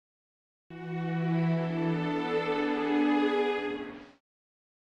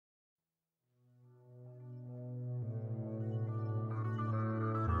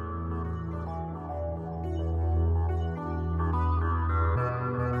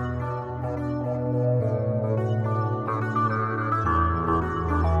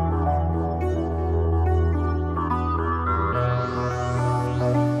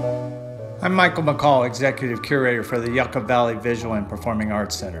I'm Michael McCall, Executive Curator for the Yucca Valley Visual and Performing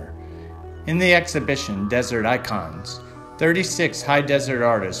Arts Center. In the exhibition, Desert Icons, 36 high desert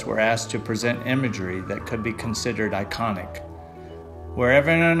artists were asked to present imagery that could be considered iconic. Wherever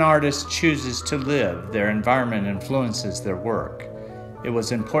an artist chooses to live, their environment influences their work. It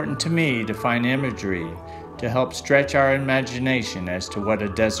was important to me to find imagery to help stretch our imagination as to what a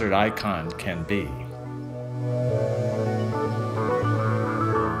desert icon can be.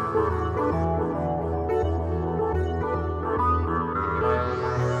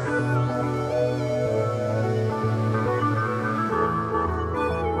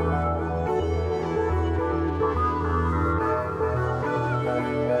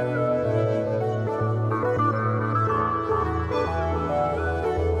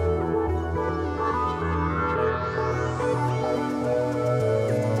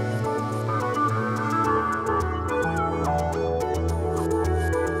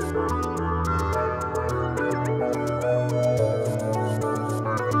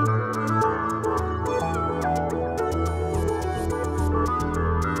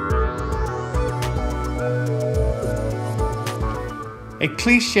 A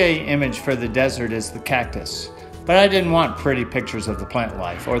cliché image for the desert is the cactus, but I didn't want pretty pictures of the plant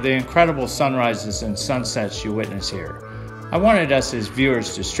life or the incredible sunrises and sunsets you witness here. I wanted us as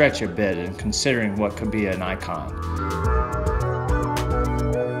viewers to stretch a bit in considering what could be an icon.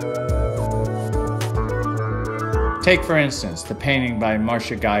 Take, for instance, the painting by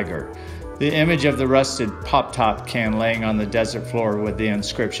Marcia Geiger, the image of the rusted pop-top can laying on the desert floor with the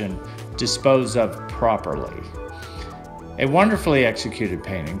inscription, "Dispose of properly." A wonderfully executed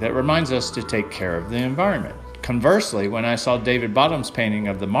painting that reminds us to take care of the environment. Conversely, when I saw David Bottom's painting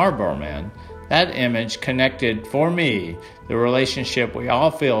of the Marlboro Man, that image connected, for me, the relationship we all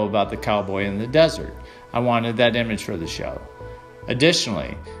feel about the cowboy in the desert. I wanted that image for the show.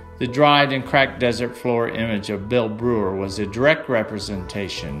 Additionally, the dried and cracked desert floor image of Bill Brewer was a direct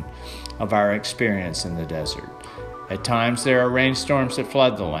representation of our experience in the desert. At times there are rainstorms that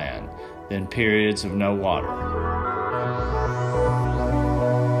flood the land, then periods of no water.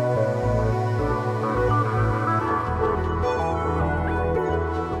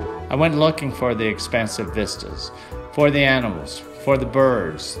 I went looking for the expansive vistas, for the animals, for the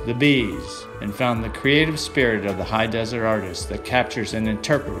birds, the bees, and found the creative spirit of the high desert artist that captures and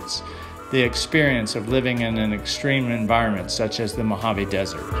interprets the experience of living in an extreme environment such as the Mojave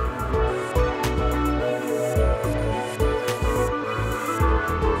Desert.